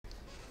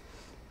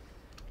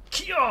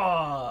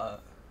Yeah.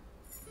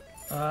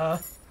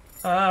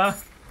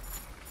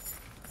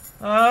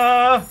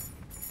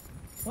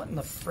 What in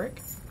the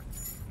frick?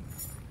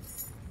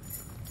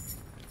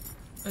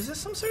 Is this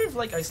some sort of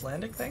like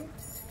Icelandic thing?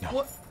 No.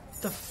 What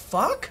the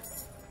fuck?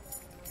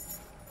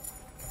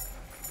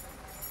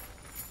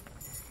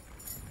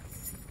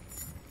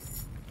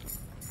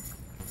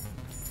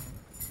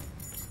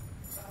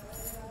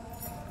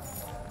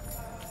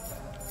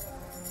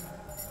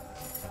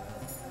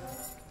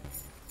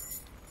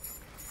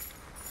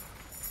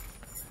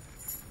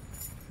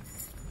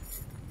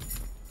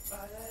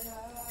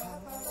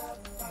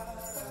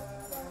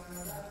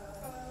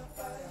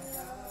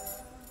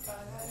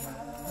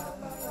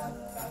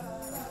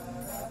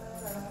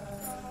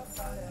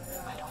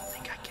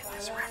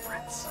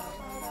 Reference.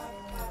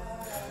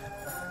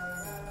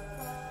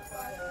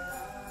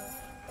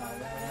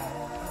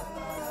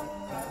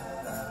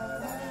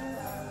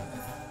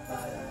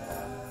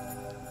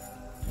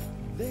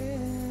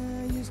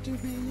 There used to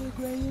be a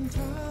graying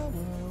tower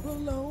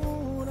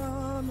alone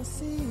on the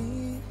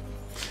sea.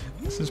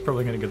 This is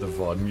probably gonna get the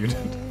VOD muted.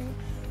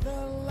 The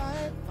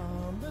light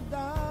on the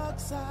dark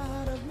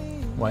side of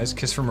me. Why is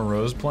Kiss from a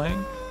Rose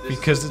playing?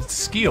 Because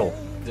it's Skeal.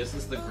 This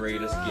is the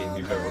greatest game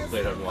you've ever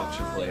played on Watch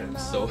and Play. I'm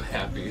so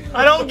happy.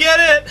 I don't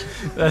get it!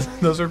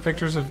 Those are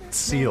pictures of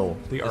Seal,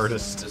 the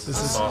artist. This is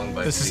a song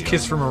by This is Seal.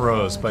 Kiss from a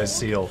Rose by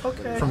Seal.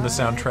 Okay. From the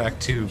soundtrack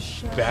to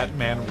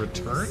Batman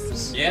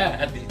Returns? Yeah,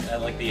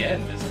 at like the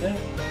end, isn't it?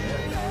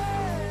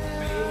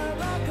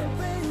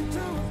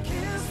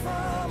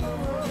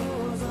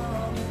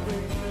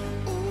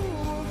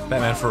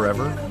 Batman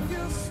Forever?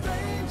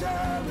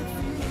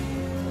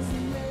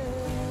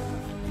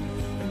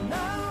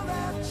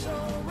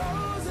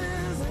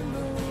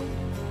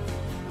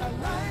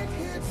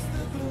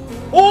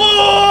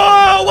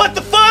 Whoa! What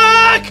the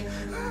fuck?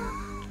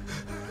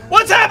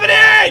 What's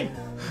happening?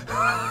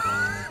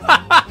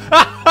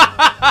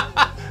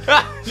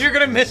 You're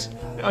gonna miss.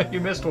 Oh,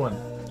 you missed one.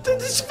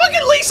 This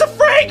fucking Lisa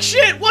Frank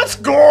shit! What's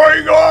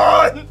going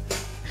on?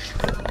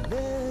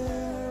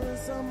 There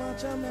is so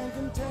much a man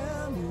can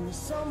tell you,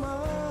 so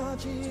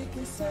much he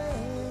can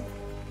say.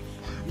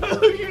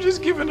 You've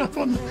just given up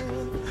on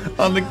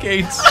the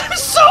gates. I'm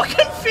so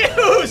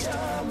confused!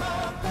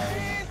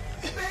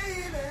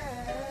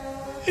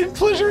 In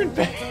pleasure and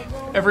pain.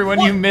 Everyone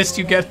you missed,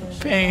 you get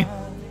pain.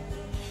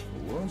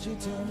 Won't you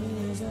tell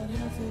me, is that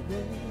healthy,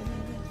 babe?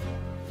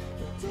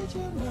 Did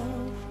you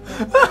know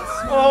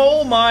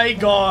Oh my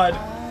god.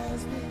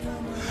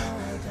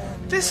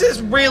 This is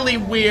really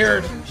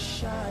weird.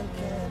 shine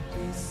can't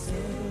be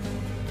seen?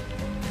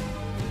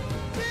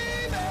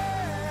 Baby,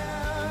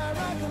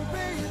 I can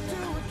pay you to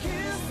a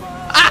kiss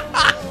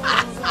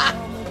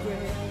from the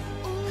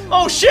grave.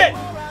 Oh shit!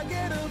 I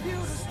get a view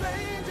to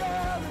stranger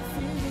that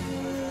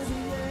feels the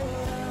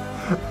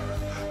air.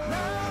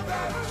 Now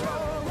that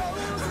your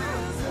roses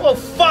Oh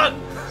fuck!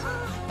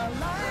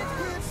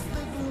 hits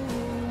the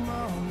gloom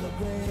on the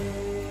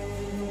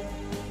grave.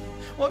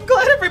 Well, I'm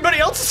glad everybody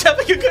else is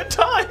having a good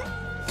time.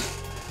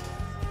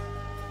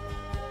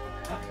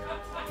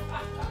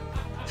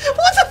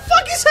 What the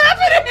fuck is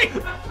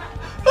happening?